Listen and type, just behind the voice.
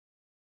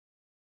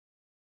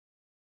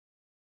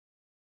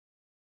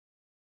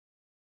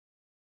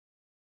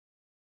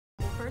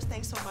first,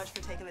 thanks so much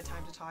for taking the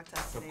time to talk to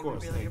us today. Of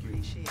course, we really thank you.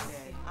 appreciate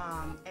it.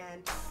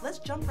 And let's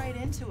jump right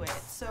into it.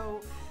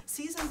 So,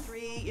 season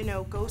 3, you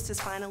know, Ghost is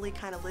finally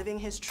kind of living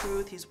his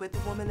truth. He's with the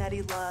woman that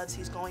he loves.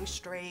 He's going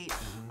straight.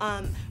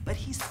 But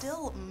he's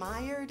still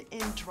mired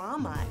in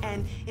drama.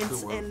 And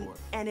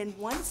in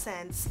one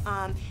sense,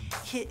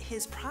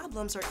 his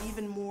problems are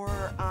even more,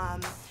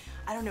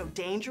 I don't know,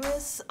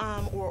 dangerous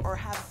or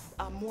have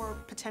more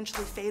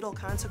potentially fatal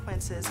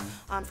consequences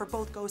for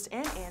both Ghost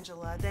and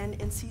Angela than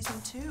in season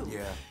 2.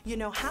 Yeah. You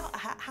know, how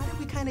did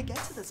we kind of get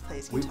to this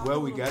place? We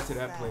got to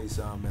that place,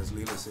 as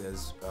Lela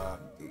says,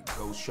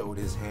 Ghost showed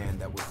his hand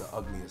that was the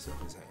ugliest of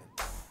his hand.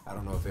 I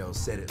don't know if Elle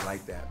said it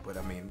like that, but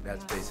I mean,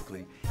 that's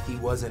basically, he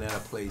wasn't at a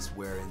place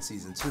where in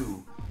season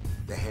 2,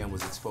 the hand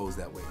was exposed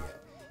that way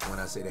yet. And when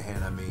I say the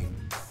hand, I mean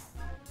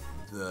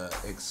the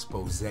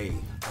expose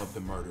of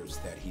the murders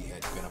that he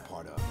had been a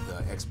part of,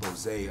 the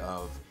expose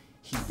of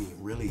he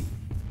being really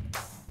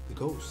the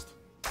Ghost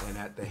and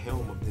at the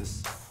helm of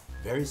this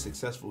very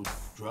successful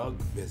drug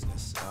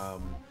business.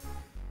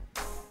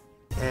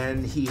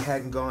 And he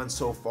hadn't gone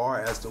so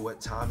far as to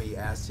what Tommy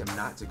asked him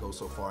not to go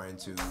so far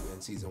into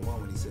in season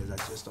 1 when he says, I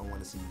just don't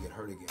want to see you get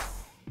hurt again.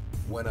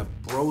 When a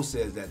bro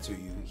says that to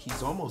you,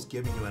 he's almost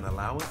giving you an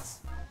allowance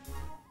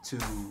to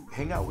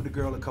hang out with the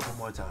girl a couple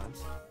more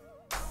times.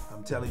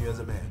 I'm telling you as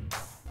a man,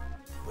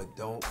 but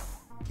don't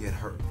get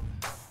hurt.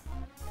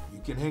 You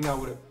can hang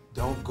out with her,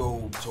 don't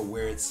go to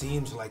where it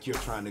seems like you're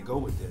trying to go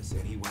with this.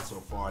 And he went so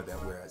far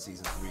that we're at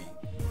season 3,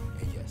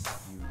 and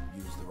yes,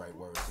 you used the right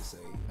word to say,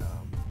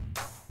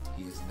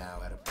 he is now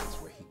at a place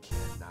where he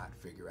cannot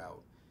figure out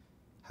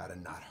how to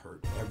not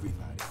hurt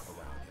everybody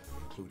around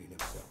him, including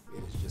himself.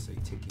 It is just a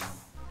ticking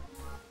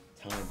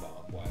time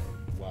bomb.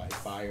 Why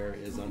fire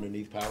is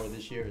underneath power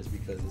this year is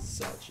because it's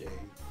such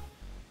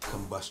a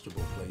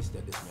combustible place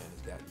that this man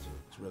has gotten to.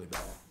 It's really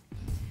bad.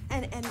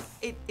 And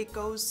it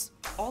goes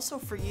also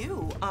for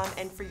you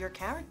and for your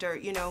character.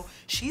 You know,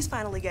 she's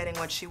finally getting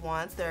what she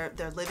wants. They're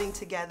living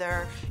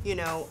together. You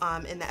know,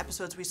 in the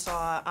episodes we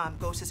saw,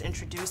 Ghost is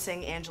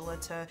introducing Angela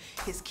to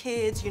his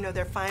kids. You know,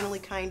 they're finally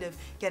kind of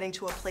getting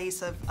to a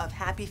place of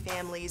happy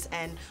families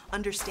and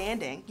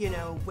understanding, you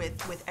know,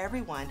 with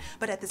everyone.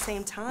 But at the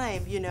same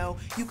time, you know,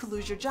 you could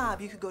lose your job,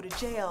 you could go to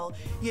jail,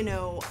 you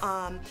know.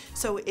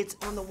 So it's,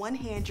 on the one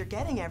hand, you're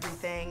getting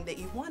everything that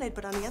you wanted,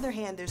 but on the other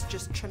hand, there's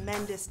just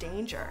tremendous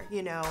danger.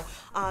 You know,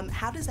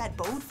 how does that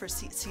bode for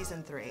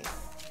season 3?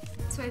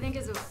 So I think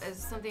as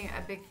something,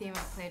 a big theme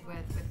I've played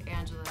with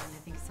Angela, and I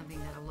think it's something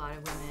that a lot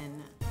of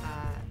women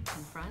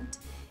confront,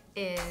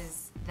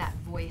 is that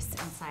voice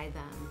inside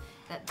them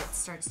that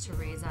starts to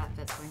raise up,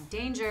 that's going,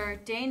 danger,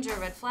 danger,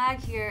 red flag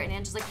here, and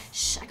Angela's like,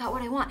 shh, I got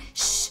what I want,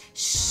 shh,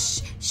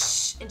 shh,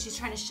 shh, and she's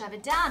trying to shove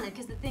it down,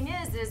 because the thing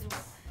is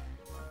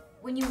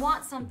when you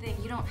want something,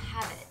 you don't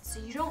have it, so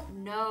you don't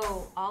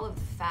know all of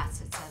the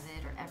facets of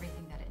it or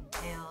everything that it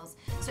entails.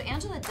 So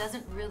Angela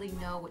doesn't really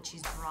know what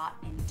she's brought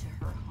into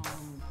her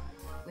home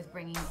with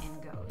bringing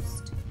in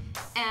Ghost.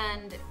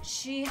 And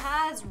she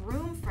has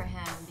room for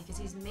him because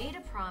he's made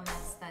a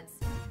promise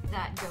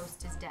that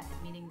Ghost is dead,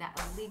 meaning that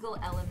a legal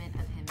element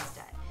of him is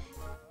dead.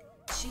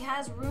 She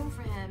has room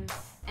for him,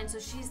 and so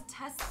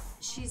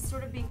she's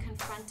sort of being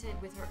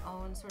confronted with her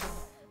own sort of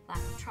lack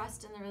of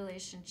trust in the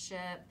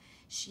relationship.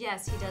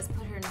 Yes, he does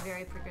put her in a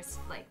very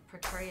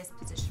precarious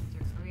position with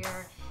her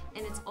career,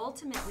 and it's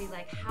ultimately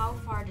like, how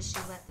far does she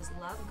let this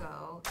love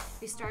go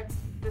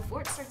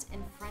before it starts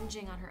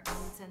infringing on her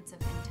own sense of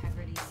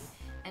integrity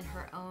and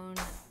her own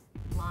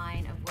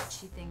line of what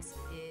she thinks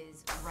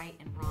is right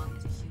and wrong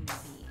as a human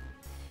being.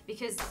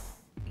 Because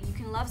you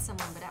can love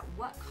someone, but at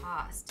what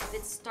cost? If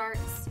it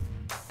starts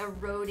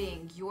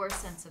eroding your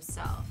sense of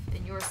self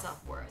and your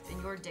self-worth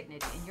and your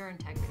dignity and your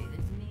integrity,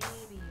 then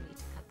maybe you need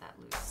to cut that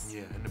loose.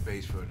 Yeah, and the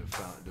base for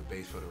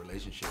the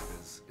relationship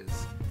is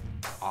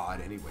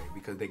odd anyway,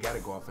 because they got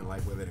to go off in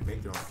life whether they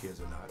make their own kids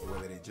or not, or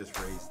whether they just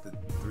raise the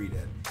 3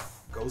 that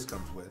Ghost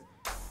comes with.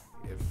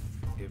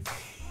 If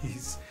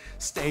he's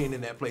staying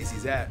in that place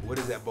he's at, what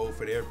does that bode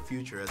for their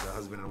future as a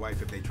husband and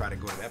wife if they try to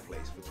go to that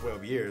place for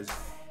 12 years?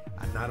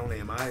 Not only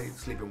am I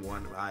sleeping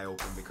one eye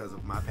open because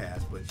of my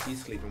past, but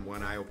she's sleeping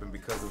one eye open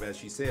because of, as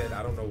she said,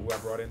 I don't know who I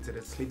brought into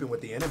this, sleeping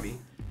with the enemy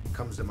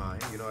comes to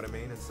mind, you know what I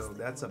mean? And so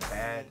that's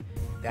that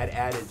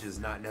adage is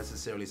not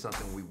necessarily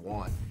something we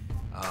want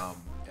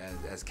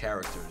as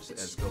characters,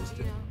 as Ghost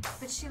did.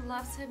 But she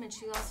loves him, and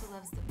she also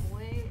loves the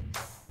boy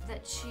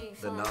that she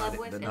fell in love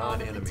with, and all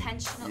the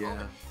potential,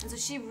 and so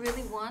she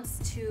really wants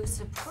to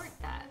support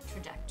that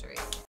trajectory.